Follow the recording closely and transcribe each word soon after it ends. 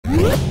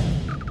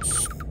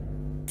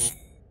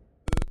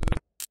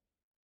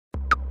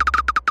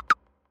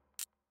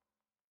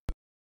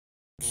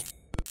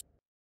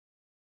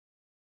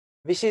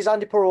This is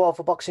Andy Purewal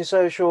for Boxing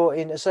Social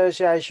in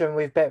association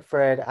with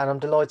Betfred, and I'm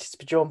delighted to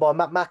be joined by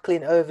Matt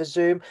Macklin over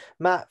Zoom.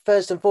 Matt,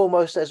 first and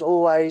foremost, as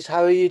always,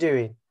 how are you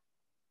doing?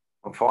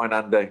 I'm fine,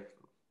 Andy.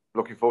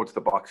 Looking forward to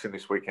the boxing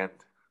this weekend.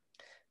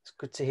 It's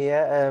good to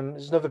hear.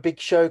 There's another big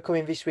show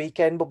coming this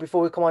weekend, but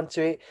before we come on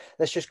to it,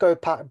 let's just go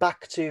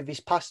back to this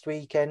past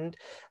weekend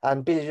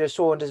and Billy Joe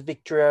Saunders'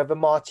 victory over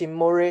Martin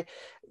Murray.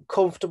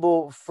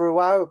 Comfortable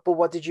throughout, but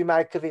what did you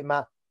make of it,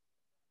 Matt?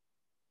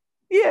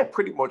 Yeah,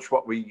 pretty much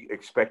what we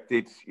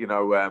expected.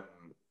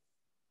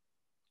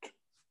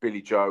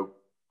 Billy Joe,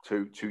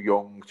 too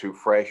young, too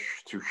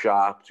fresh, too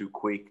sharp, too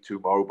quick, too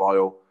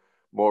mobile.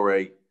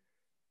 Murray,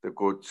 the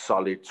good,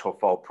 solid,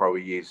 tough old pro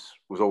he is,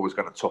 was always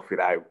going to tough it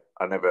out.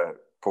 I never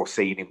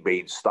foreseen him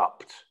being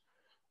stopped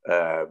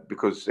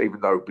because even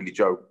though Billy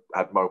Joe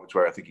had moments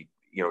where I think he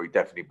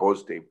definitely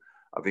buzzed him,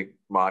 I think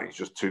Martin's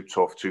just too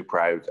tough, too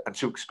proud, and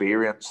too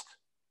experienced.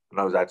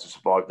 Knows how to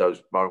survive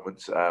those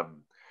moments.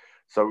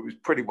 So it was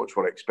pretty much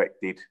what I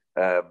expected.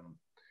 Like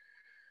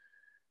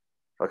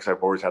I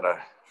said, Murray's had a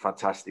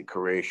fantastic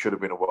career. Should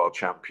have been a world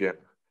champion,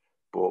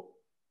 but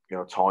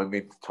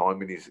timing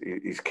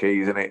is key,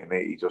 isn't it? And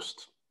he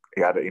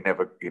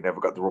never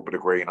got the rub of the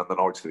green on the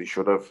nights that he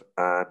should have.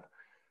 And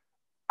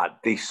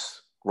at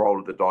this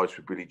roll of the dice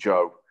with Billy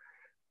Joe,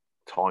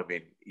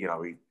 timing,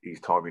 his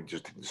timing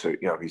just didn't suit.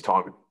 His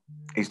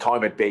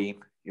time had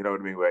been, you know what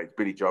I mean. Where it's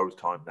Billy Joe's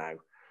time now.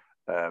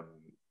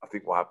 I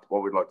think what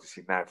we'd like to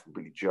see now from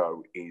Billy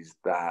Joe is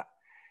that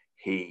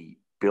he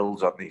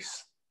builds on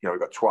this. He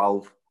got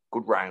 12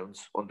 good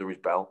rounds under his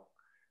belt.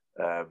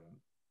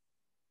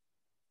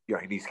 He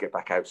needs to get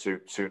back out soon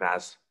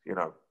as,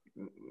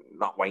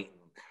 not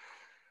waiting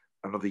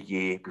another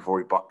year before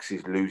he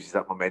boxes, loses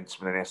that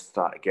momentum, and then has to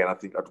start again. I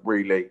think I'd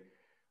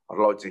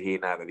like to hear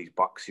now that he's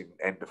boxing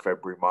end of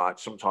February,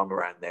 March, sometime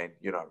around then,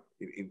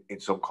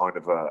 in some kind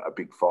of a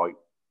big fight.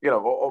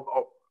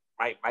 Or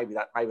maybe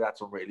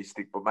that's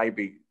unrealistic, but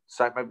maybe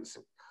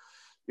the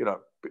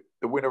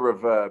winner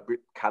of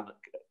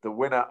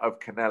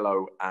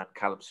Canelo and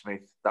Callum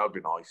Smith, that would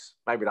be nice.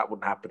 Maybe that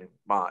wouldn't happen in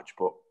March,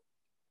 but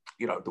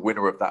the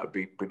winner of that would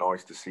be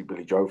nice to see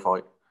Billy Joe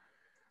fight.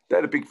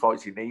 They're the big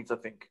fights he needs, I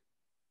think.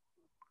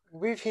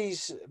 With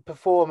his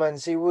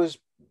performance, he was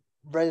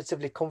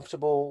relatively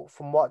comfortable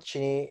from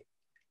watching it.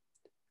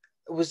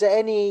 Was there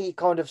any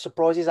kind of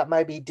surprises that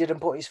maybe he didn't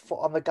put his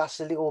foot on the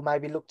gas a little,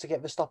 maybe look to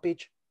get the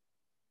stoppage?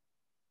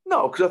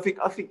 No, because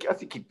I think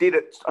he did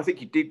it. I think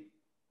he did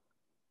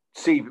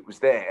see if it was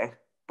there.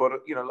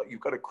 But you've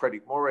got to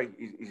credit Murray.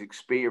 He's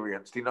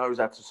experienced. He knows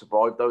how to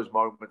survive those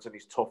moments, and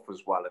he's tough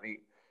as well. And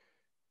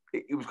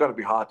it was going to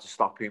be hard to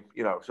stop him.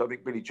 So I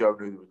think Billy Joe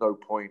knew there was no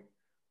point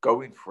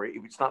going for it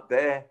if it's not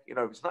there.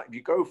 If it's not there and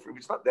you go for it,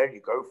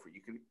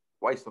 you can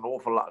waste an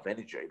awful lot of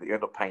energy that you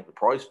end up paying the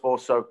price for.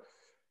 So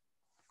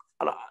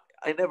I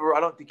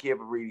don't think he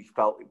ever really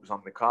felt it was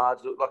on the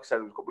cards. Like I said,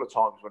 there was a couple of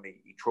times when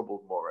he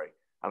troubled Murray.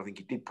 And I think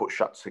he did put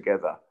shots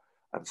together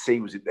and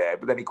see was it there.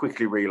 But then he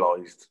quickly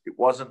realised it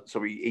wasn't.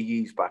 So he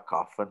eased back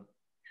off. And,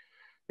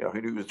 he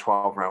knew it was a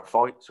 12-round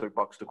fight. So he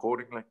boxed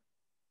accordingly.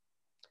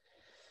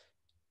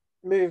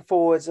 Moving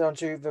forwards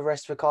onto the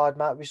rest of the card,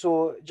 Matt, we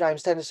saw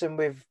James Tennyson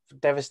with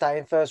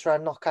devastating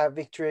first-round knockout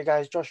victory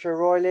against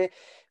Joshua-Pulev.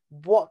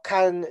 What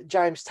can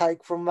James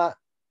take from that?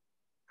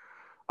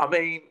 I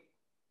mean,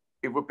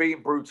 if we're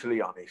being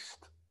brutally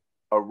honest,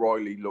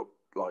 O'Reilly looked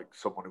like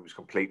someone who was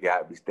completely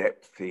out of his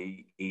depth.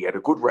 He had a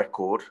good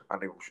record,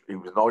 and he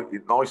was a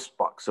nice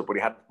boxer, but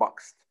he hadn't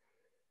boxed.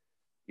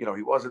 He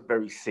wasn't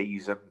very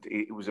seasoned.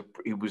 He was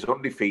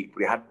undefeated,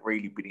 but he hadn't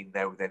really been in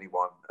there with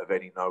anyone of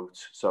any note.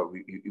 So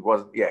he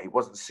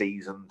wasn't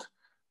seasoned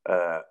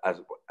as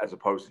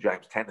opposed to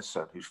James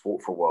Tennyson, who's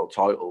fought for a world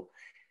title.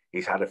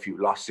 He's had a few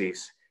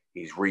losses.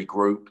 He's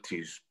regrouped.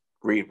 He's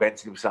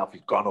reinvented himself.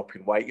 He's gone up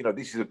in weight.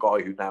 This is a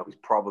guy who now is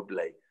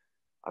probably,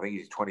 I think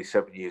he's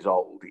 27 years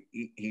old.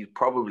 He's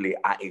probably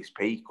at his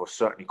peak, or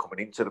certainly coming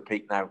into the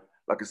peak now.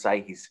 Like I say,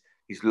 he's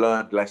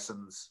learned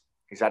lessons.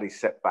 He's had his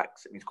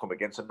setbacks, and he's come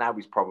again. So now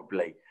these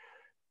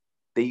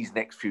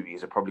next few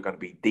years are probably going to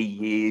be the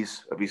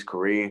years of his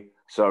career.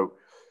 So,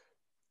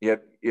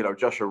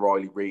 Joshua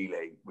Riley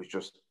really was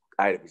just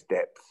out of his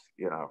depth,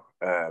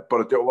 But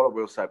what I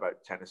will say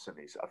about Tennyson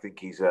is I think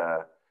he's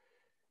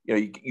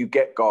you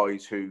get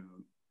guys who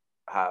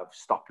have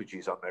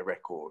stoppages on their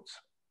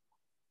records,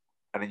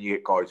 and then you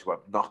get guys who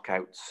have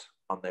knockouts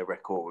on their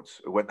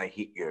records. When they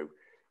hit you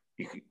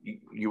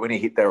when you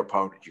hit their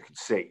opponent, you can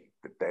see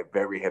that they're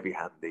very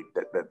heavy-handed,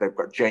 that they've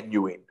got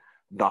genuine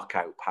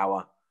knockout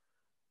power,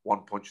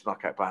 one-punch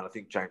knockout power. And I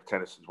think James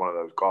Tennyson's one of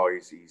those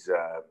guys. He's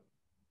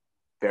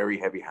very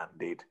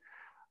heavy-handed,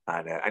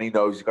 and he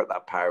knows he's got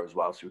that power as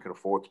well, so he can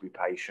afford to be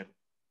patient.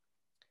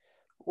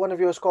 One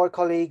of your squad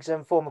colleagues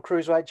and former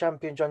cruiserweight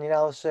champion, Johnny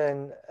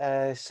Nelson,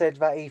 said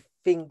that he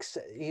thinks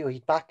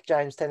he'd back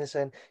James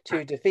Tennyson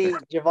to defeat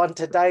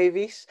Gervonta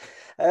Davis.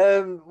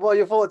 What are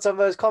your thoughts on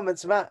those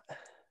comments, Matt?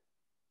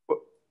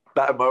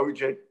 That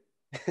emoji.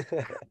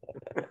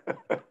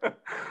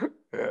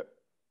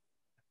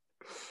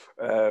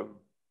 Yeah.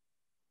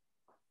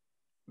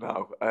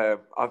 No.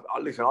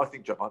 Listen, I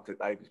think Gervonta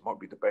Davis might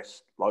be the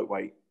best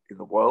lightweight in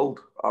the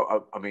world.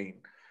 I mean,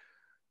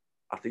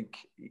 I think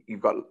you've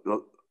got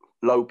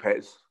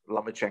Lopez,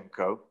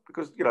 Lomachenko,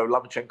 because,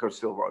 Lomachenko's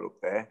still right up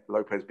there.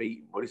 Lopez beat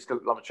him, but he's still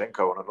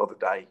Lomachenko on another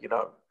day,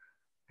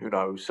 Who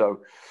knows?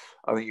 So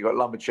I think you've got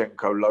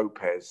Lomachenko,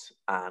 Lopez,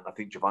 and I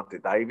think Gervonta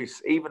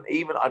Davis. Even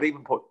I'd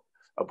even put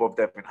above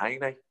Devin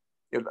Haney.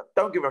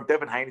 Don't give him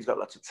Devin Haney's got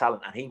lots of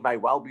talent, and he may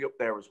well be up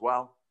there as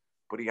well.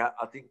 But I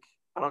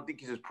don't think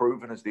he's as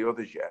proven as the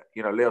others yet.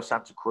 Leo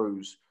Santa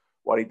Cruz,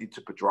 what he did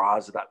to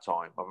Pedraza at that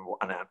time. I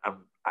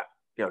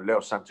mean, Leo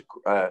Santa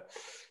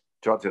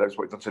Gervonta Davis,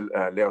 what he's done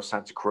to Leo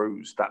Santa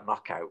Cruz, that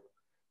knockout.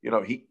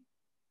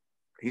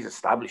 He's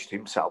established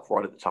himself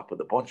right at the top of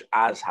the bunch,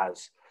 as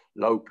has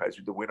Lopez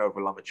with the win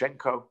over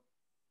Lomachenko.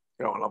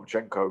 And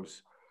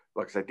Lomachenko's,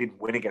 like I said,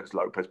 didn't win against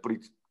Lopez, but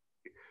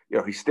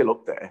he's still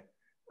up there.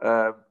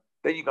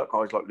 Then you got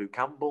guys like Luke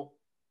Campbell,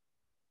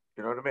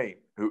 you know what I mean,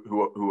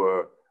 who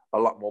are a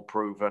lot more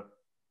proven.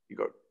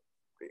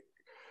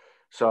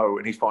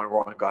 And he's fighting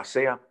Ryan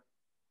Garcia.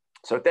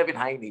 So Devin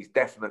Haney's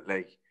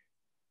definitely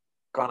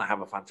gonna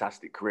have a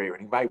fantastic career,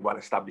 and he may well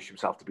establish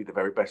himself to be the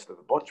very best of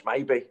the bunch,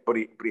 maybe, but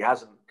he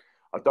hasn't.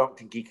 I don't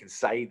think he can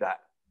say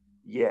that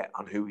yet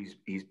on who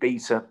he's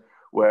beaten.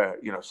 Where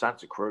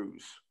Santa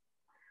Cruz,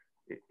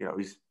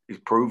 he's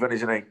proven,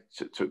 isn't he?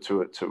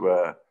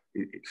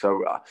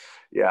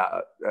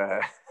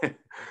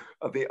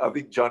 I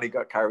think Johnny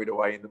got carried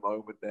away in the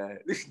moment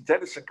there. Listen,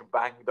 Dennison can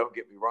bang, don't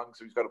get me wrong,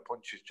 so he's got to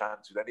punch his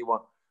chance with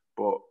anyone.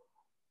 But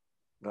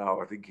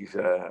no, I think he's.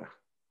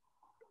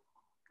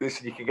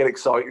 Listen, you can get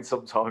excited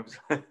sometimes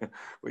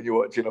when you're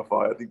watching a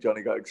fight. I think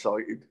Johnny got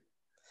excited.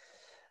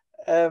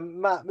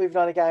 Matt, moving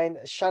on again.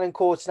 Shannon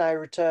Courtenay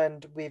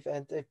returned with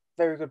a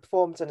very good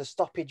performance and a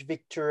stoppage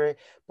victory.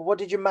 But what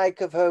did you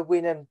make of her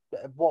win, and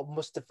what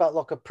must have felt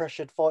like a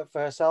pressured fight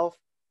for herself?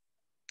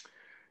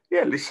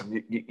 Yeah,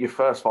 listen, your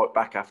first fight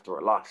back after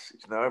a loss,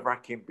 it's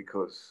nerve-wracking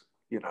because,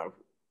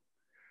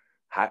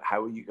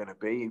 how are you going to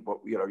be? But,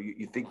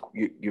 you think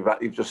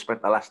you've just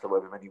spent the last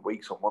however many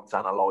weeks or months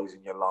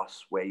analysing your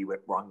loss, where you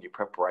went wrong, your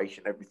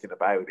preparation, everything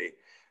about it.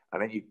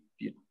 And then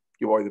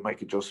you either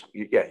make adjustments,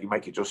 you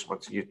make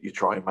adjustments, and you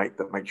try and make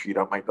sure you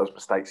don't make those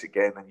mistakes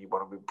again, and you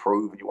want to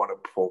improve, and you want to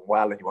perform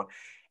well, and you want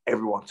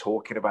everyone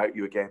talking about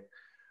you again.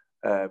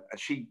 And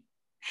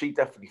she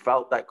definitely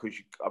felt that, because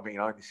I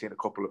only seen a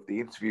couple of the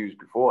interviews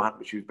beforehand,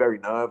 but she was very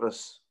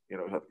nervous.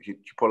 She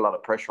put a lot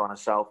of pressure on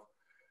herself.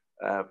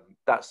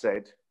 That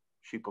said,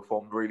 she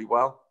performed really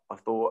well, I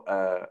thought,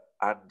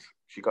 and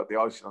she got the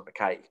icing on the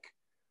cake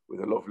with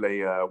a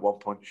lovely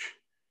one-punch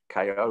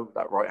KO.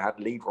 That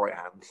lead right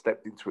hand,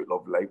 stepped into it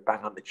lovely,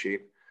 bang on the chin.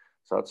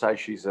 So I'd say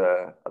she's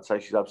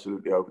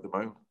absolutely over the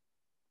moon.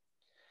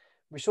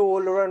 We saw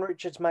Lerone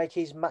Richards make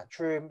his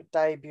Matchroom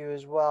debut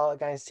as well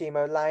against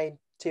Timo Lane.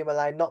 Timo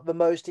Lane, not the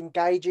most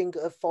engaging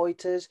of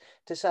fighters,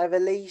 to say the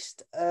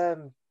least.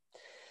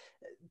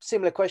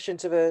 Similar question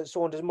to the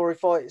Saunders-Murray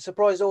fight.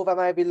 Surprised although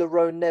maybe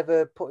Lerone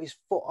never put his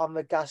foot on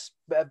the gas.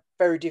 A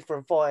very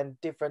different fight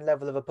and different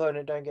level of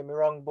opponent, don't get me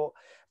wrong, but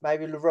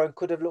maybe Lerone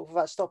could have looked for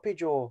that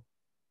stoppage, or...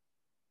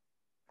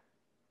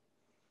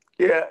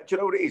 Yeah, do you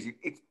know what it is?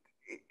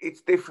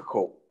 It's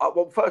difficult.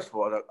 Well, first of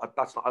all,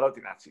 I don't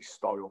think that's his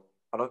style.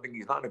 I don't think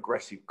he's not an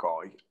aggressive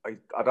guy.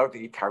 I don't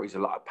think he carries a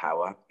lot of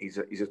power. He's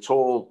a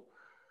tall,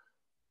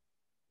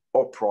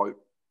 upright,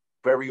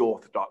 very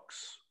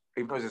orthodox.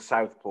 Even though he's a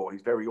southpaw,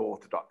 he's very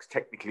orthodox,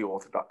 technically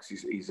orthodox.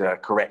 He's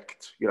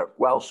correct,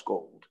 well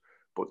schooled,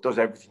 but does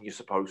everything you're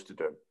supposed to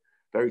do.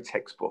 Very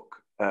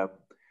textbook. I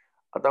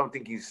don't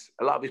think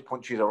a lot of his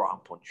punches are arm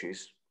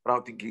punches. I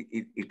don't think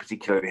he's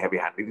particularly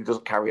heavy-handed. He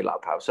doesn't carry a lot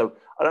of power. So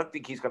I don't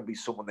think he's going to be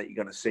someone that you're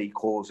going to see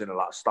causing a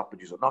lot of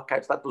stoppages or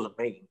knockouts. That doesn't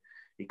mean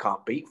he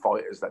can't beat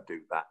fighters that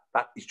do that.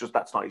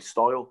 That's not his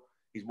style.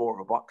 He's more of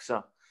a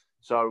boxer.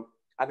 So,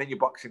 and then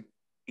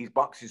he's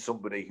boxing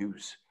somebody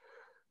who's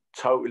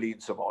totally in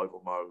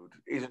survival mode,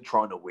 isn't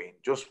trying to win,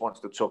 just wants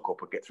to tuck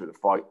up and get through the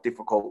fight.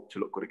 Difficult to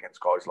look good against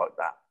guys like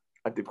that.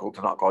 And difficult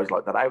to knock guys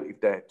like that out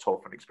if they're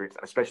tough and experienced,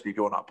 and especially if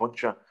you're not a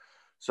puncher.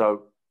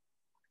 So,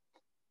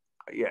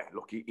 yeah,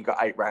 look, he got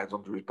 8 rounds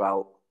under his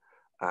belt,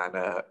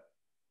 and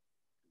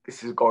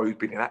this is a guy who's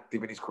been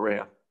inactive in his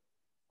career.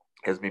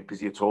 He hasn't been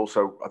busy at all.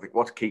 So I think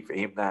what's key for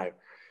him now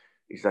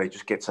is that he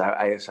just gets out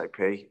ASAP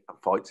and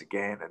fights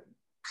again and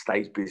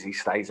stays busy,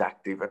 stays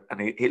active,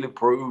 and he'll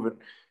improve. And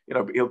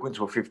he'll go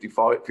into a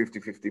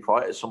 50-50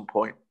 fight at some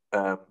point.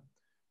 And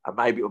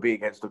maybe it'll be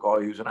against a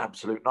guy who's an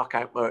absolute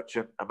knockout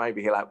merchant, and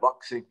maybe he'll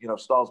outbox him.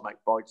 Styles make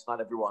fights.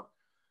 Not everyone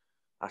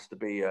has to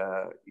be,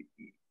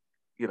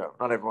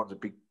 not everyone's a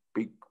big.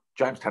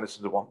 James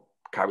Tennyson's the one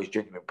who carries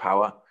genuine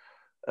power.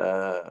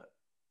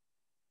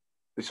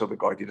 This other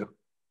guy didn't.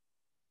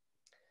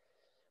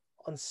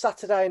 On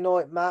Saturday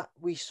night, Matt,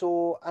 we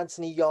saw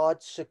Anthony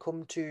Yarde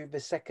succumb to the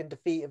second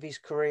defeat of his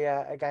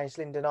career against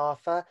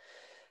Yarde-Arthur.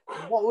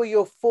 What were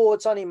your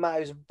thoughts on it, Matt?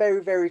 It was a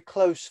very, very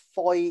close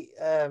fight.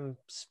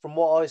 From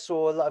what I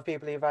saw, a lot of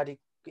people have had it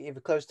either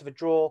close to the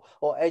draw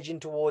or edging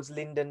towards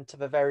Linden to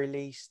the very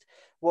least.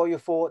 What are your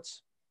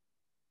thoughts?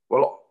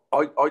 Well,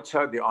 I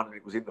turned it on and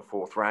it was in the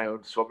fourth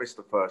round, so I missed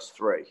the first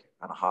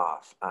 3.5.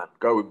 And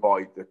going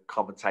by the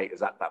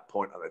commentators at that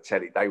point on the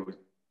telly,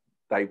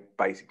 they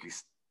basically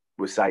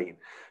were saying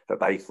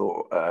that they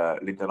thought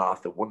Lyndon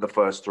Arthur won the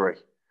first 3.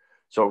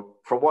 So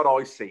from what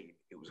I seen,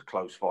 it was a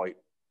close fight.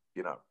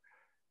 You know,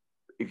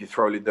 if you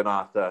throw Lyndon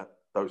Arthur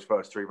those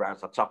first 3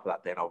 rounds on top of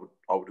that, then I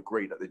would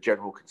agree that the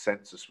general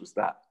consensus was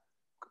that.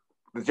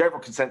 The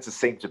general consensus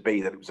seemed to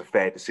be that it was a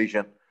fair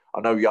decision.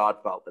 I know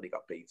Yarde felt that he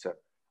got beaten.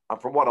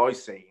 And from what I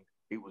seen,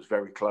 it was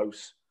very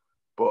close.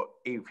 But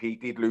if he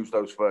did lose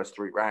those first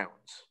 3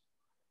 rounds,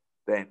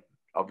 then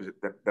obviously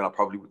then I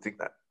probably would think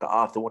that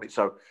Arthur won it.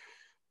 So,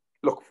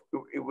 look,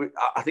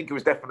 I think it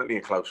was definitely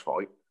a close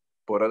fight.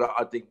 But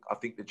I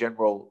think the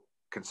general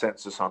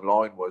consensus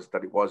online was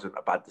that it wasn't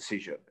a bad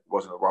decision. It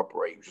wasn't a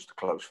robbery. It was just a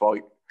close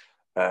fight.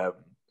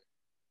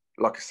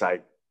 Like I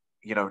say,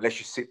 you know, unless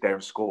you sit there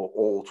and score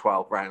all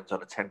 12 rounds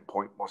on a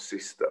 10-point more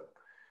system,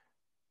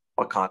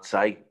 I can't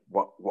say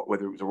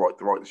whether it was the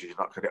right decision.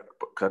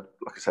 But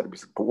like I said,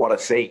 but what I've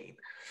seen,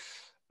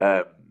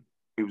 it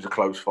was a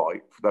close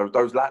fight.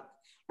 Those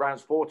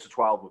rounds 4 to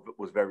 12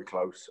 was very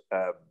close.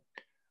 And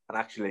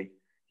actually,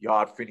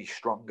 Yarde finished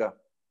stronger.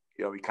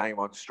 You know, he came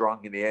on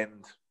strong in the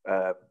end.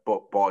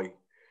 But by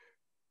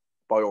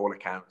all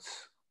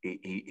accounts,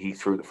 he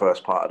threw the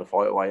first part of the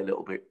fight away a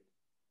little bit.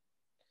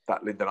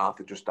 That Lyndon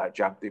Arthur just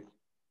jabbed him.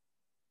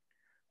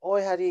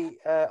 I had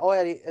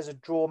it as a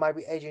draw,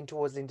 maybe edging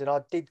towards Lyndon.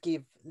 I did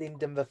give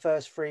Lyndon the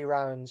first 3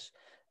 rounds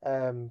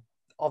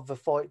of the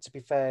fight, to be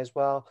fair, as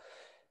well.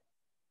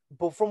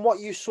 But from what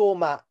you saw,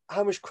 Matt,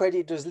 how much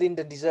credit does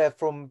Lyndon deserve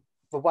from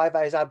the way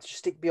that he's able to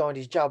stick behind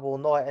his jab all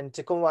night and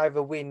to come away with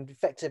a win,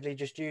 effectively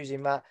just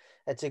using that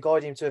and to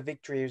guide him to a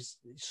victory is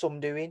some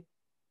doing?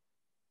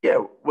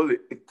 Yeah, well,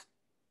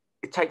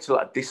 it takes a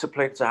lot of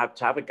discipline to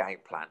have a game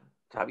plan,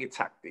 to have your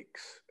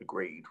tactics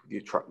agreed with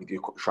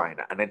your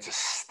trainer, and then to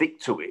stick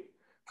to it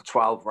for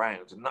 12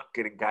 rounds and not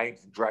get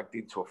engaged and dragged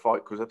into a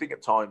fight. Because I think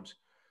at times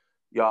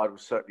Yarde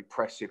was certainly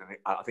pressing, and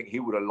I think he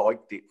would have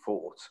liked it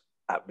fought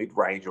at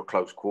mid-range or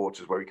close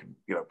quarters where he can,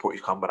 you know, put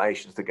his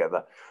combinations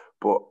together.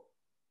 But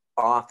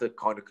Arthur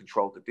kind of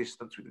controlled the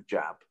distance with the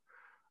jab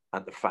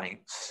and the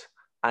feints.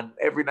 And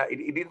every night,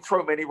 he didn't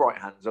throw many right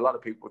hands. A lot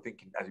of people were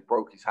thinking as he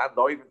broke his hand,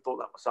 I even thought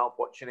that myself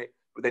watching it,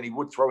 but then he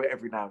would throw it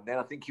every now and then.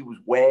 I think he was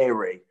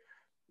wary.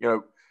 You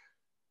know,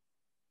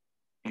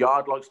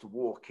 Yarde likes to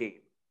walk in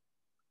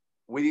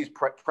with his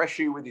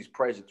pressure you with his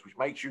presence, which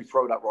makes you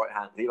throw that right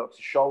hand. He likes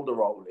to shoulder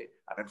roll it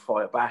and then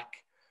fire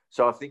back.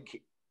 So I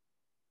think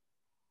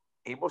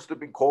he must have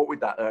been caught with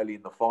that early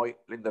in the fight,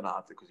 Lyndon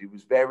Arthur, because he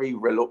was very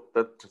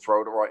reluctant to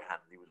throw the right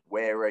hand. He was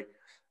wary.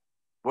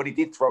 When he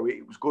did throw it,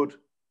 it was good.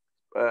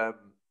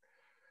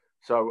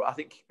 So I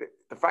think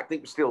the fact that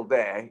it was still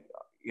there,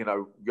 you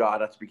know,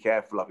 Yarde had to be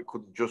careful of it.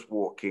 Couldn't just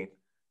walk in.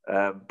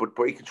 But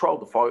he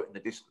controlled the fight in the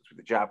distance with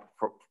the jab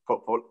for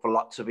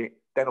lots of it.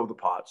 Then other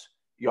parts,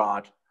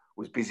 Yarde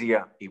was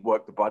busier. He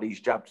worked the body.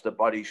 His jab to the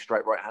body,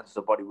 straight right hands to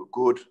the body were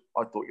good.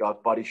 I thought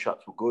Yarde's body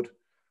shots were good.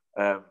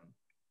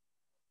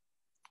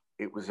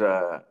 It was,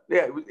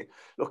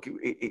 look,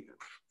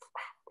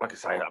 like I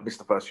say, I missed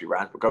the first few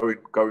rounds, but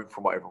going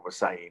from what everyone was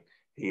saying,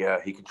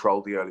 he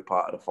controlled the early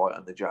part of the fight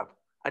on the jab.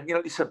 And, you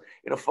know, listen,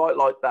 in a fight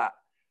like that,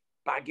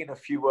 bagging a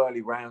few early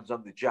rounds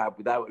on the jab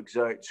without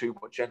exerting too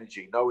much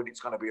energy, knowing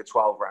it's going to be a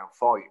 12-round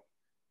fight,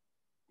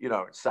 you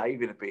know, and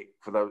saving a bit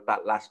for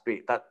that last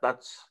bit,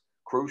 that's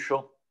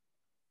crucial.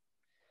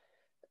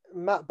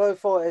 Matt, both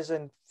fighters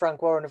and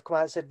Frank Warren have come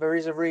out and said there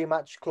is a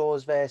rematch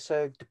clause there.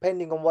 So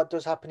depending on what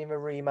does happen in the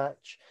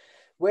rematch,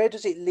 where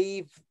does it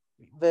leave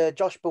the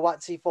Josh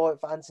Buatsi fight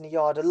for Anthony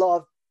Yarde? A lot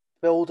of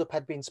build-up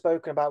had been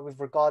spoken about with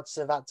regards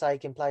to that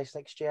taking place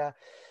next year.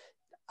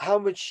 How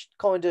much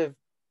kind of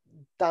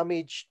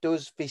damage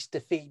does this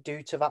defeat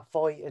do to that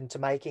fight and to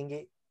making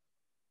it?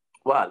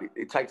 Well,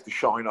 it takes the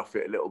shine off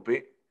it a little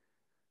bit.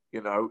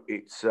 You know,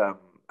 it's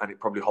and it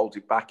probably holds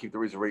it back if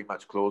there is a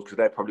rematch clause because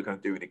they're probably going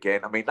to do it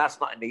again. I mean, that's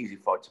not an easy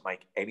fight to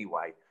make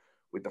anyway,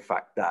 with the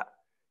fact that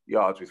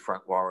Yarde's with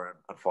Frank Warren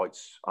and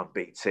fights on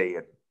BT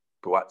and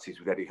Buatsi's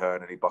with Eddie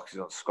Hearn and he boxes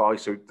on Sky.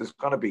 So there's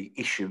going to be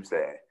issues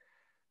there.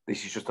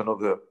 This is just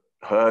another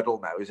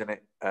hurdle now, isn't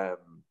it?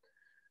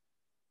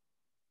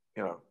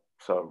 You know,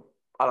 so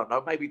I don't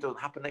know. Maybe it doesn't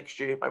happen next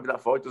year. Maybe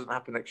that fight doesn't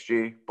happen next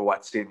year.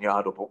 Buatsi and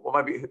Yarde, or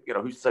maybe, you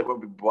know, who's to say it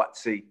won't be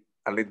Buatsi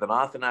and Lyndon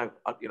Arthur now?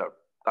 You know,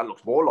 that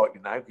looks more likely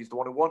now. He's the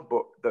one who won,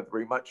 but the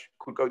rematch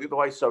could go the other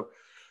way. So,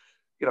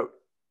 you know,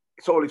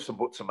 it's all ifs and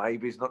buts and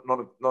maybes. None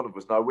of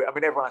us know. I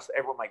mean,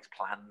 everyone makes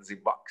plans in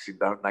boxing,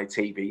 don't they?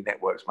 TV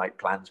networks make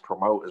plans,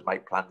 promoters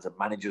make plans, and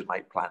managers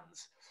make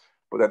plans.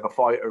 But then the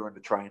fighter and the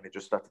trainer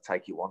just have to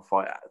take it one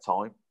fight at a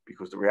time,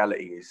 because the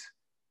reality is,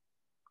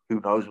 who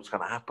knows what's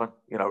going to happen?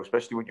 You know,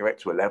 especially when you're at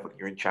to 11,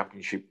 you're in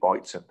championship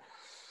fights, and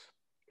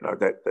you know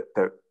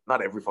they're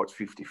not every fight's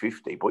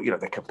 50-50, but you know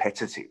they're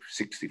competitive,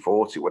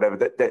 60-40, whatever.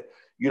 That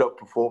you don't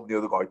perform, the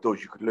other guy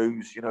does, you could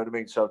lose. You know what I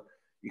mean? So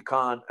you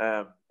can't.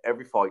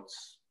 Every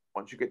fight's,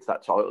 once you get to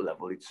that title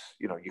level, it's,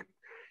 you know,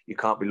 you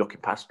can't be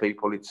looking past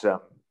people. It's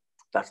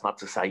that's not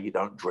to say you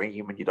don't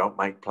dream and you don't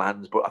make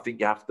plans, but I think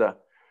you have to,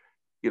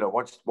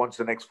 once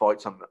the next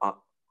fight's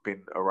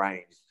been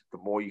arranged, the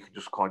more you can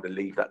just kind of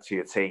leave that to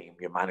your team,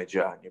 your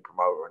manager and your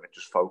promoter, and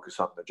just focus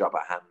on the job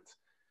at hand.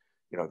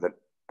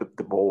 That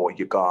the more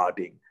you're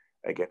guarding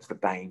against the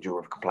danger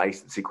of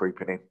complacency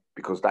creeping in,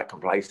 because that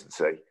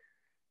complacency,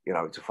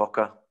 it's a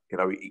fucker.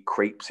 It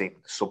creeps in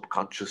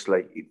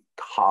subconsciously. It's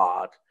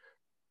hard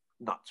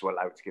not to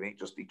allow it to get in.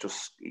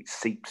 It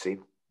seeps in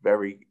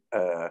very,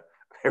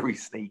 very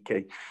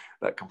sneaky,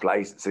 that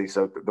complacency.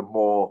 So the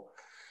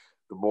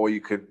more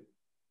you can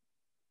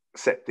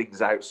set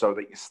things out so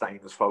that you're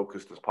staying as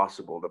focused as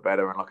possible, the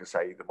better. And like I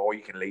say, the more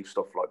you can leave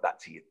stuff like that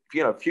to you.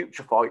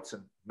 Future fights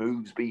and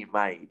moves being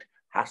made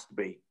has to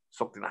be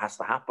something that has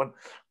to happen.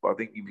 But I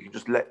think if you can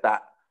just leave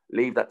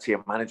that to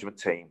your management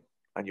team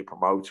and your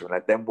promoter and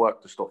let them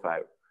work the stuff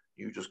out,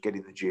 you just get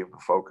in the gym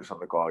and focus on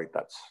the guy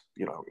that's,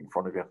 in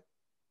front of you.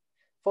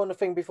 Final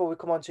thing before we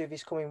come on to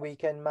this coming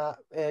weekend, Matt,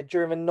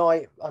 during the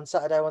night on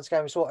Saturday, once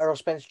again, we saw Errol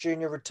Spence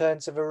Jr. return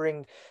to the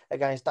ring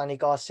against Danny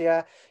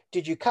Garcia.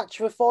 Did you catch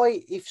the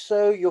fight? If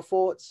so, your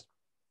thoughts?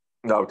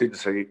 No, I didn't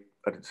see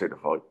the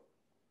fight.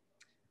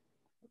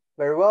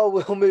 Very well.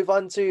 We'll move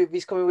on to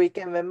this coming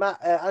weekend then,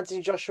 Matt.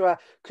 Anthony Joshua,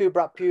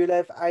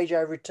 Pulev,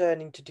 AJ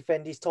returning to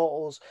defend his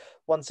titles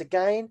once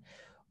again.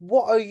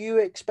 What are you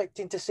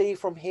expecting to see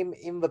from him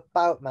in the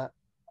bout, Matt?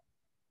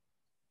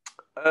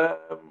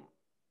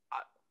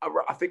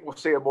 I think we'll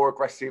see a more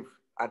aggressive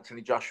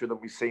Anthony Joshua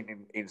than we've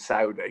seen in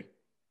Saudi,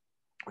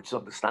 which is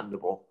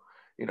understandable.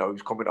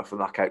 He's coming off a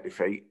knockout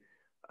defeat,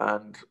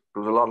 and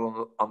there was a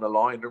lot on the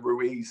line. And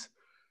Ruiz,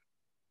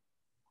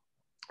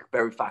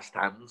 very fast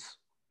hands,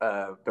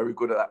 very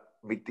good at that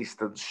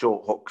mid-distance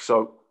short hook.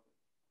 So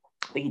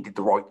I think he did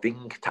the right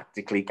thing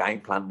tactically,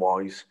 game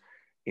plan-wise,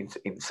 in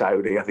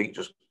Saudi. I think he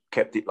just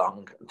kept it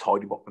long and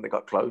tied him up when they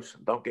got close.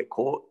 And don't get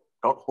caught.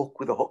 Don't hook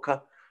with a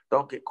hooker.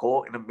 Don't get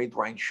caught in a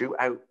mid-range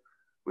shootout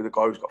with a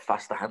guy who's got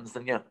faster hands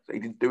than you. So he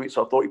didn't do it.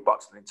 So I thought he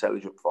boxed an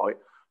intelligent fight.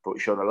 I thought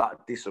he showed a lot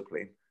of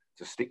discipline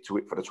to stick to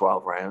it for the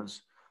 12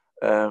 rounds.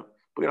 But,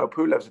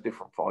 Pulev's a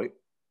different fight,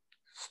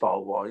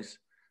 style-wise.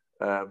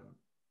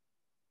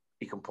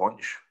 He can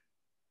punch.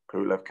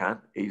 Pulev can.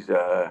 He's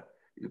a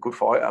good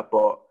fighter.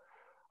 But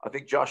I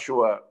think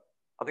Joshua,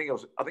 I think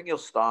he'll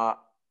start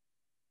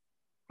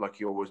like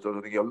he always does.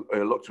 I think he'll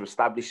look to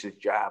establish his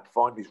jab,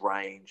 find his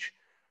range,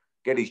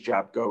 get his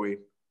jab going.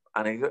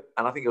 And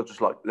I think he'll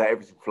just let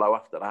everything flow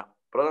after that.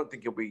 But I don't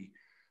think he'll be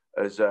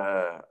as.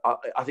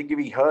 I think if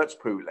he hurts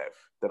Pulev,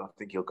 then I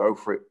think he'll go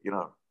for it.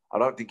 I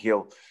don't think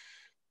he'll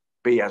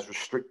be as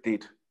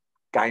restricted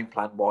game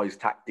plan wise,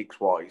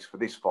 tactics wise for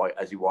this fight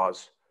as he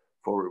was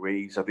for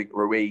Ruiz. I think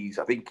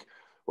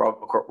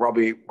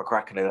Robbie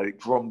McCracken had it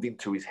drummed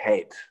into his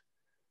head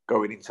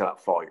going into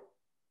that fight.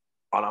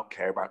 I don't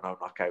care about no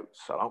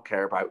knockouts. I don't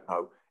care about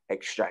no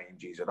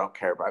exchanges. I don't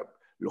care about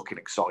looking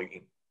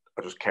exciting.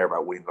 I just care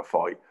about winning the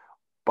fight.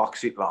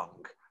 Box it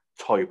long,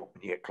 tie him up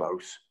when you get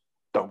close.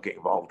 Don't get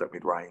involved at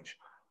mid-range.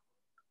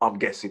 I'm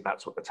guessing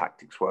that's what the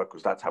tactics were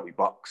because that's how he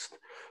boxed.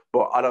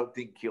 But I don't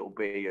think it'll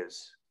be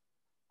as,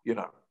 I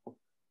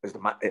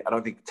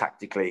don't think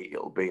tactically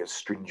it'll be as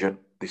stringent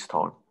this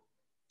time.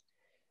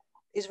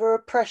 Is there a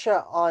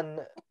pressure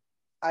on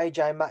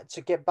AJ, Matt,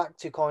 to get back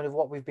to kind of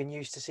what we've been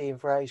used to seeing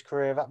throughout his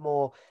career, that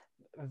more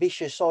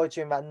vicious side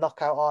to him, that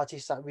knockout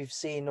artist that we've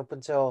seen up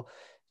until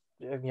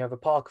the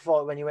Parker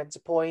fight when he went to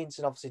points,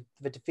 and obviously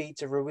the defeat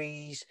to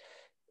Ruiz?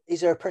 Is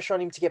there a pressure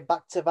on him to get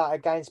back to that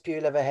against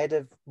Pulev ahead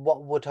of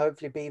what would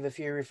hopefully be the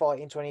Fury fight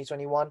in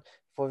 2021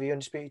 for the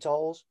undisputed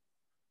titles?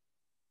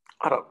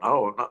 I don't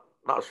know.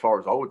 Not as far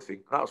as I would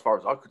think. Not as far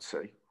as I could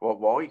see. Well,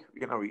 why?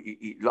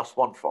 He lost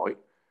one fight,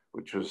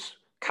 which was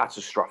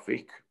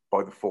catastrophic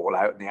by the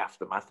fallout and the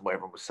aftermath and what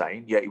everyone was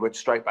saying. Yet he went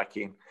straight back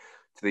in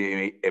to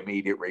the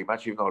immediate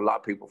rematch, even though a lot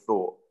of people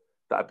thought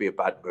that'd be a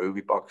bad move.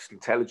 He boxed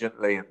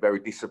intelligently and very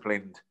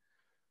disciplined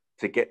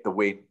to get the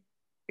win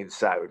in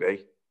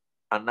Saudi.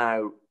 And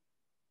now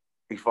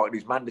he's fighting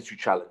his mandatory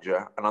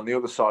challenger. And on the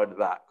other side of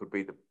that could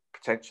be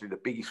potentially the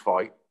biggest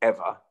fight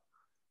ever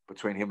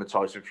between him and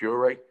Tyson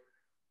Fury.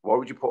 Why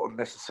would you put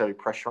unnecessary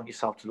pressure on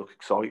yourself to look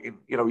exciting?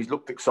 He's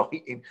looked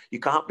exciting. You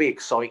can't be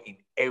exciting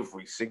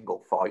every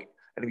single fight.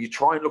 And if you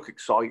try and look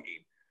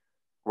exciting,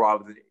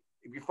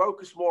 if you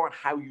focus more on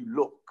how you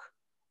look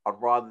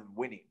rather than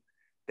winning,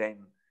 then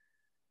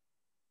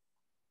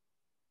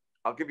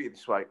I'll give you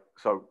this way.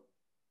 So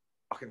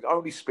I can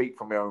only speak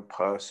from my own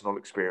personal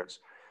experience.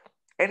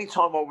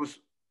 Anytime I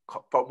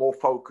felt more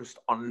focused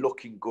on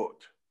looking good,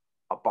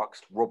 I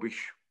boxed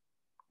rubbish.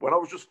 When I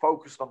was just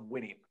focused on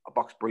winning, I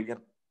boxed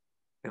brilliant.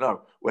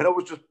 When I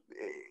was just,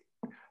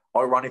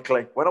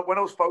 ironically, when I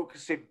was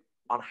focusing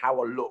on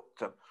how I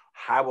looked and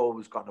how I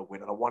was going to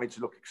win and I wanted to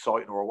look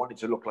exciting or I wanted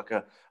to look like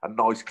a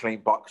nice,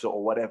 clean boxer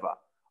or whatever,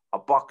 I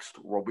boxed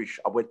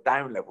rubbish. I went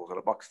down levels and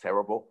I boxed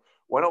terrible.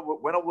 When I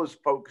was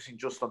focusing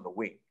just on the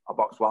win, I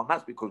boxed well. And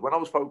that's because when I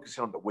was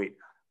focusing on the win,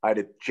 I had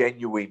a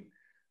genuine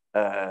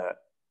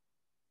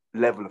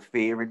level of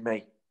fear in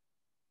me,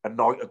 a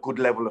good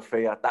level of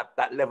fear,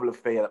 that level of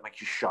fear that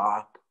makes you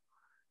sharp.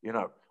 You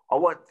know, I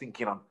wasn't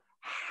thinking on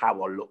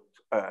how I looked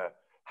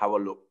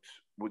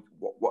with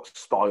what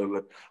style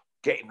of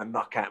getting the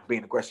knockout and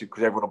being aggressive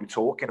because everyone will be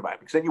talking about it.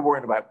 Because then you're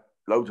worrying about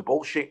loads of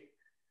bullshit.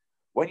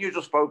 When you're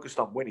just focused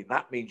on winning,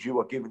 that means you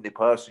are giving the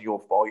person you're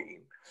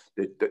fighting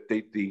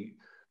the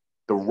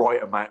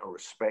right amount of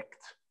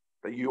respect.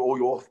 That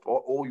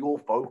all you're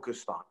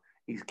focused on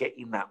is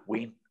getting that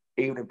win,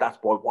 even if that's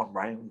by 1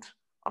 round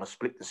on a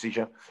split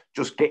decision.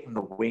 Just getting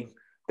the win.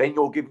 Then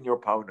you're giving your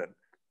opponent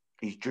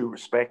his due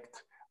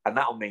respect, and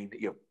that'll mean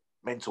that your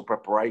mental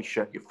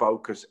preparation, your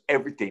focus,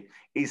 everything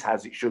is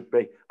as it should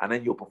be, and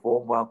then you'll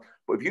perform well.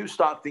 But if you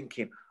start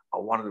thinking, I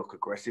want to look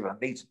aggressive, I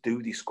need to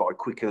do this guy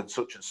quicker than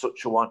such and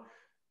such a one,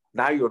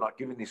 now you're not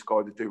giving this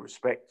guy the due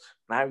respect.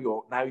 Now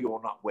your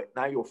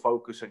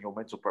focus and your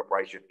mental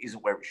preparation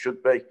isn't where it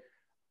should be.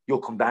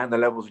 You'll come down the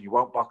levels and you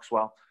won't box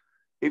well.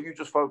 If you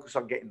just focus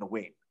on getting the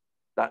win,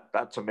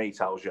 that to me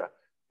tells you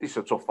this is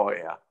a tough fight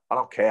here. I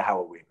don't care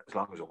how I win, as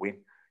long as I win.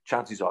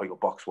 Chances are you'll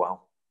box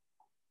well.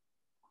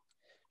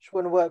 Just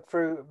want to work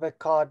through the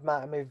card,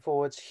 Matt, and moving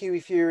forwards. Hughie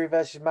Fury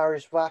versus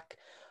Marius Vac.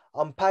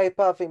 On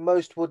paper, I think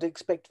most would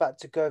expect that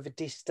to go the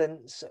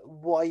distance.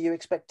 What are you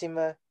expecting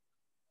there?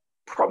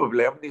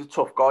 Probably. I mean, he's a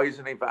tough guy,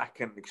 isn't he? Vac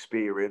and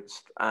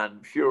experienced,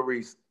 and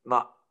Fury's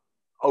not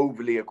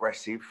overly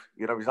aggressive.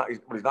 You know, he's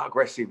not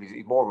aggressive.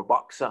 He's more of a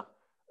boxer.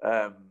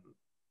 I've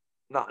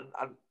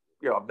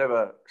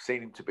never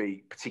seen him to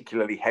be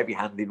particularly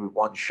heavy-handed with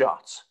one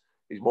shot.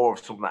 He's more of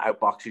someone that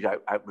outboxes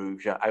you,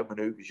 outmoves you,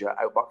 outmaneuvers you,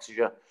 outboxes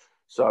you.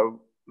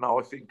 So no,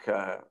 I don't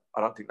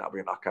think that'll be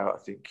a knockout. I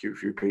think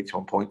Fury beats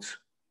on points.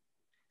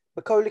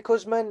 Macaulay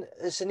Kuzman,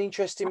 it's an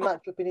interesting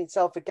matchup in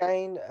itself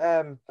again.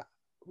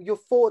 Your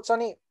thoughts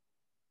on it?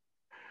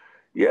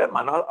 Yeah,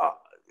 man.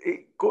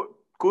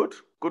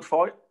 Good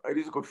fight. It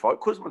is a good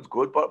fight. Kuzman's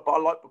good, but I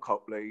like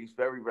Macaulay. He's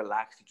very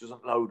relaxed. He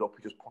doesn't load up.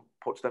 He just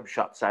puts them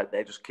shots out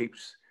there. Just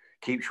keeps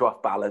you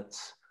off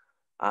balance,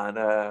 and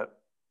it's a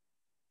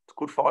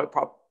good fight.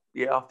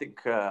 Yeah, I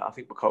think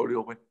Macaulay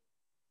will win.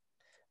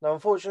 Now,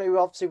 unfortunately,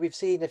 we've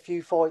seen a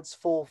few fights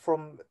fall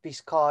from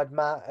this card,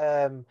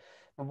 Matt.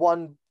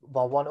 One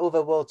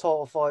other world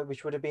title fight,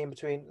 which would have been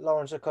between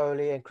Lawrence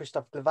Okolie and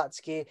Krzysztof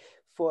Glowacki,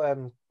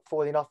 for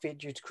falling off it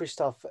due to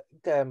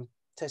Krzysztof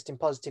testing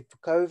positive for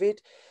COVID.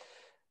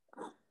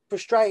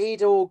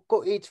 Frustrated or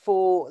gutted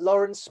for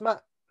Lawrence,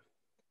 Matt?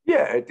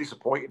 Yeah,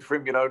 disappointed for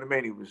him. You know what I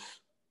mean? He was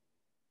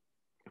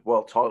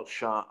world title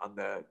shot and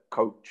the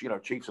coach,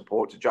 chief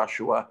support to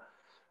Joshua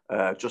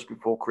just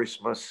before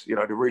Christmas. You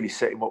know, to really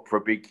set him up for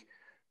a big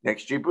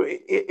next year. But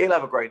he'll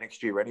have a great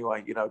next year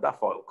anyway. You know, that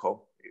fight will come.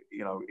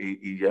 You know,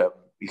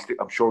 he's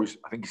I'm sure he's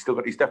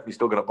definitely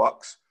still going to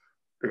box.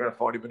 They're going to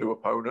find him a new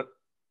opponent.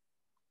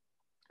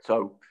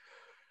 So,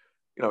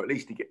 at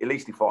least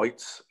he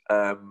fights,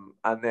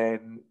 and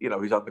then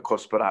he's on the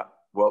cusp of that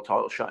world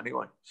title shot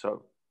anyway.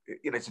 So,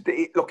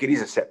 look, it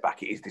is a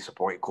setback. It is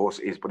disappointing, of course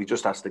it is, but he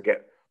just has to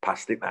get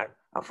past it now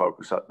and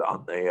focus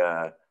on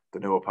the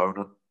new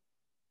opponent.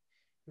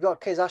 We've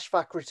got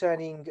Kezashvak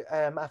returning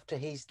after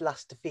his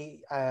last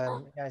defeat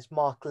against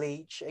Mark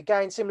Leach.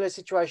 Again, similar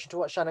situation to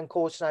what Shannon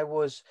Courtenay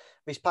was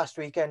this past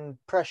weekend.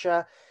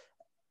 Pressure.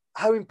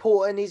 How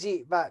important is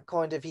it that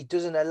kind of he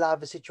doesn't allow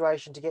the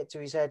situation to get to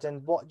his head?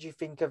 And what do you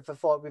think of the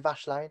fight with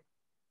Ashlane?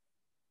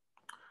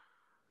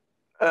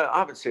 I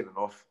haven't seen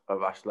enough of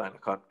Ashlane. I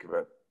can't give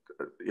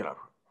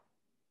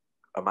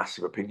a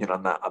massive opinion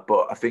on that.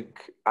 But I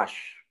think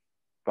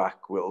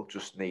Ashback will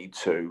just need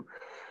to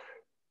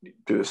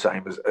do the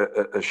same as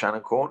Shannon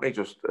Courtenay,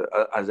 just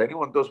as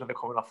anyone does when they're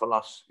coming off a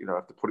loss. You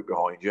have to put it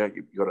behind you.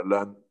 You've got to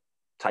learn,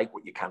 take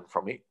what you can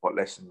from it, what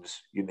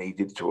lessons you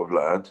needed to have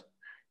learned.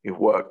 You've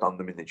worked on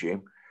them in the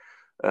gym,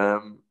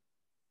 and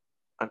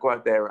go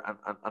out there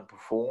and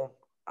perform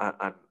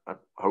and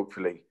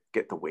hopefully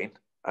get the win.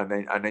 And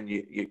then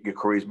your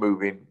career's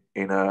moving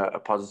in a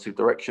positive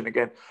direction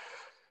again.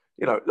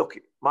 Look,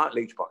 Mark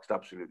Leach boxed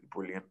absolutely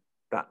brilliant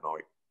that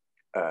night.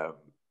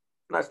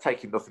 That's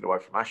taking nothing away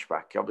from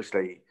Ashback.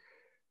 Obviously,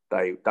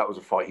 that was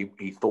a fight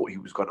he thought he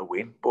was going to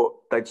win, but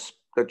they'd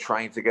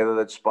trained together,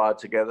 they'd sparred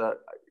together.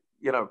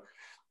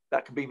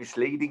 That can be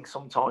misleading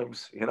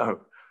sometimes.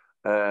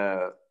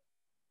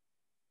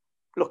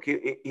 Look,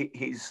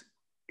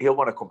 he'll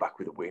want to come back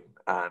with a win,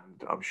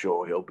 and I'm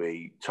sure he'll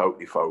be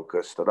totally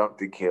focused. I don't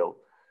think he'll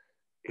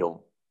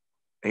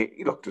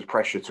look, there's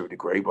pressure to a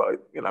degree,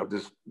 but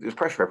there's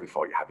pressure every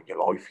fight you have in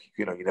your life.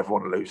 You never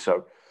want to lose.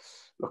 So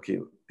look,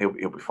 he'll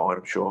be fine,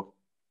 I'm sure.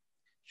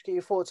 Just get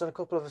your thoughts on a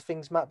couple of other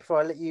things, Matt, before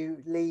I let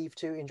you leave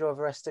to enjoy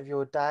the rest of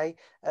your day.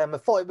 A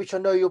fight which I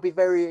know you'll be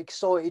very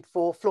excited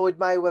for, Floyd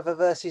Mayweather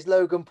versus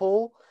Logan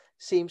Paul,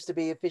 seems to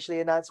be officially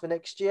announced for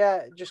next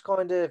year. Just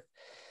kind of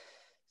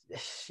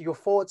your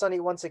thoughts on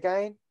it once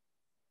again.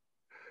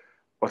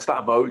 What's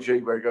that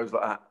emoji where it goes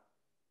like that?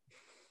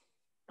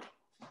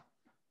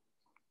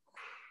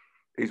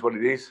 Is what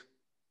it is.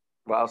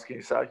 What else can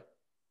you say?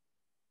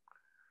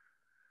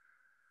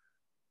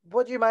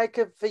 What do you make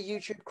of the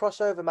YouTube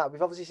crossover, Matt?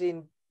 We've obviously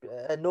seen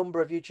a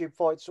number of YouTube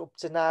fights up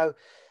to now.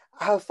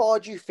 How far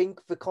do you think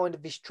the kind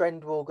of this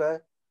trend will go?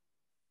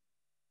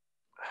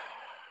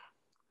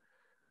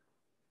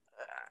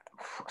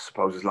 I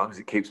suppose as long as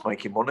it keeps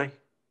making money.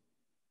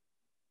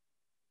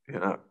 You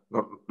know,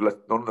 none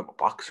of them are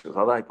boxers,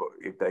 are they? But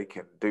if they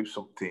can do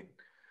something,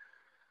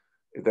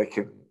 if they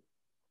can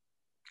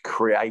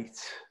create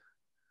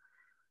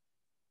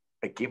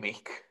a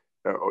gimmick,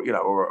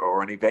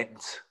 or an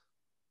event,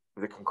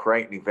 if they can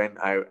create an event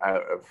out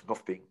of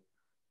nothing,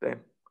 then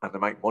and they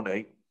make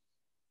money,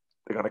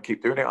 they're going to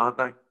keep doing it, aren't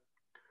they?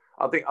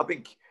 I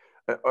think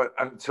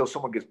until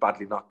someone gets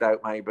badly knocked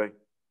out, maybe,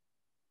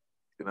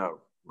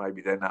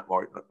 maybe then that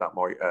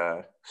might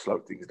slow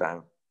things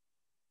down.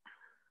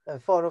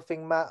 And final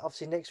thing, Matt,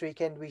 obviously next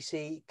weekend we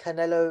see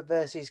Canelo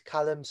versus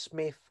Callum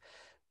Smith.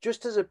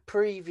 Just as a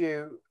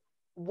preview,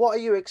 what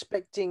are you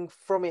expecting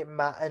from it,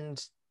 Matt?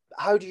 And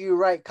how do you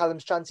rate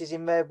Callum's chances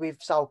in there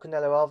with Saul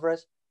Canelo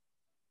Alvarez?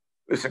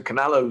 Listen,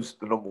 Canelo's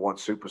the number one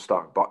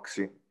superstar in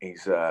boxing.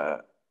 He's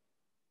at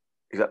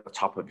the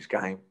top of his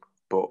game,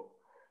 but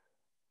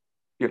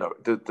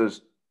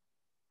there's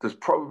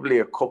probably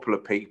a couple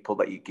of people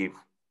that you give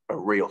a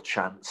real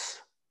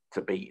chance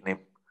to beating him,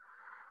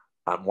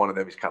 and one of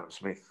them is Callum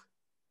Smith.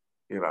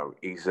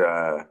 He's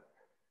a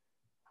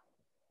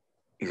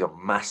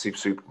massive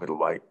super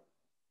middleweight.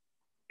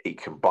 He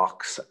can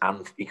box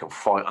and he can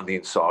fight on the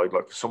inside.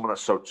 Like, for someone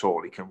that's so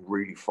tall, he can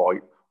really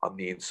fight on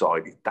the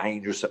inside. He's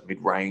dangerous at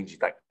mid-range. He's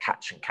that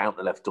catch and count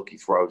the left hook he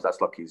throws. That's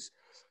like his,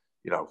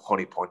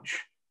 honey punch.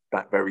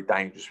 That very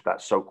dangerous.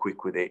 That's so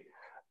quick with it.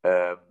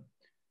 And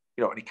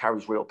he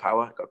carries real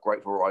power. Got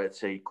great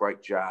variety,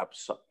 great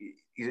jabs.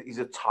 He's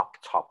a top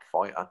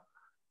fighter.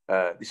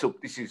 This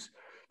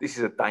is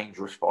a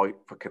dangerous fight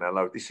for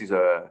Canelo. This is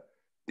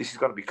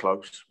going to be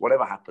close.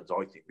 Whatever happens,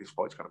 I think this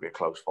fight's going to be a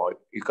close fight.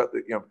 He's got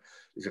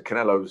he's a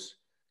Canelo's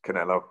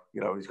Canelo.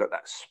 He's got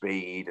that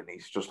speed and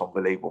he's just an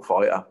unbelievable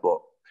fighter. But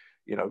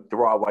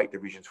there are weight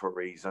divisions for a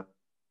reason.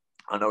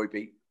 I know he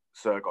beat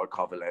Sergei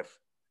Kovalev,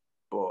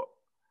 but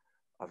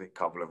I think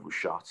Kovalev was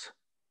shot,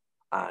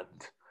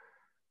 and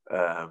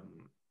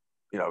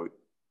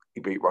he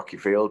beat Rocky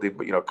Fielding.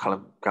 But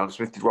Callum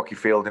Smith did Rocky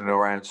Fielding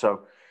around.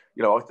 So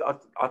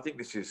I think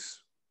this is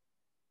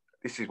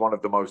one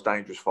of the most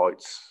dangerous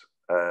fights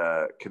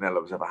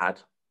Canelo's ever had.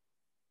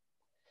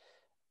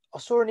 I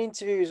saw an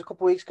interview a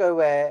couple of weeks ago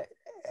where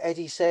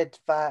Eddie said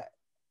that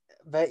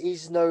there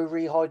is no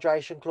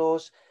rehydration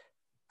clause.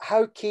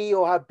 How key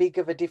or how big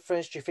of a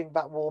difference do you think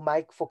that will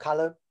make for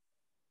Callum?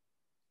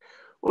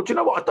 Well, do you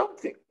know what? I don't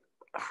think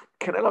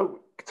Canelo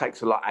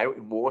takes a lot out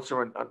in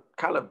water, and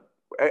Callum,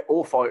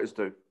 all fighters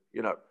do,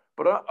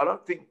 But I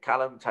don't think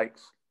Callum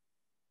takes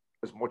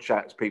as much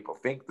out as people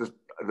think.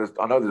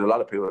 I know there's a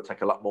lot of people that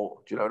take a lot more.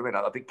 Do you know what I mean?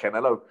 I think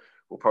Canelo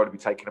will probably be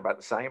taking about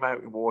the same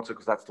out in water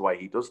because that's the way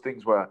he does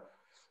things. Where,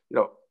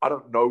 I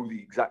don't know the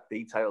exact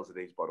details of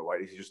these, by the way.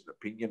 This is just an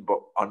opinion, but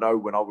I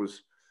know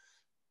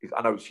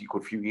I know it's a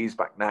few years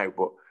back now,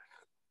 but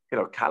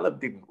Callum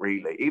didn't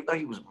really, even though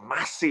he was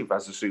massive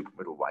as a super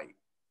middleweight,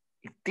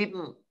 he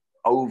didn't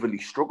overly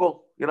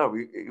struggle. He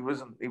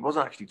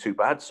wasn't actually too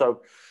bad.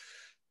 So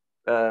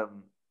the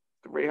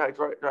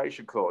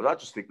rehydration clause, I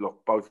just think,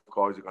 look, both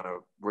guys are going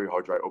to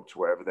rehydrate up to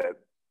wherever their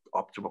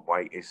optimum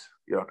weight is.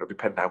 It'll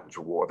depend how much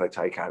water they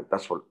take out.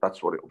 That's what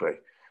it'll be.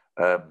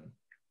 But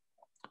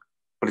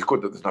it's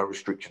good that there's no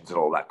restrictions and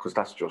all that, because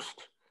that's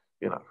just,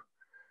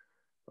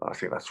 I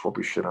think that's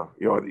rubbish. You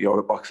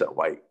either box at a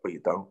weight or you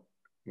don't.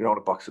 You don't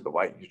want to box at the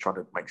weight. You're trying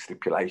to make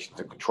stipulations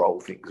and control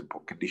things and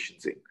put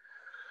conditions in,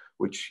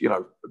 which,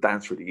 down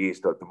through the years,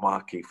 the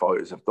marquee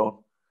fighters have done.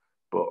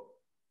 But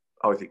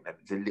I think that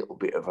it's a little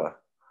bit of a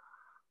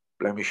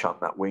blemish on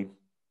that win.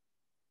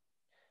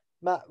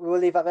 Matt, we'll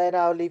leave that there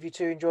now. I'll leave you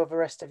to enjoy the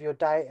rest of your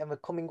day and the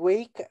coming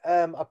week.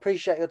 I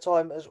appreciate your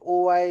time as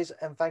always,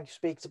 and thank you for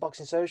speaking to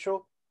Boxing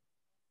Social.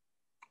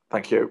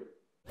 Thank you.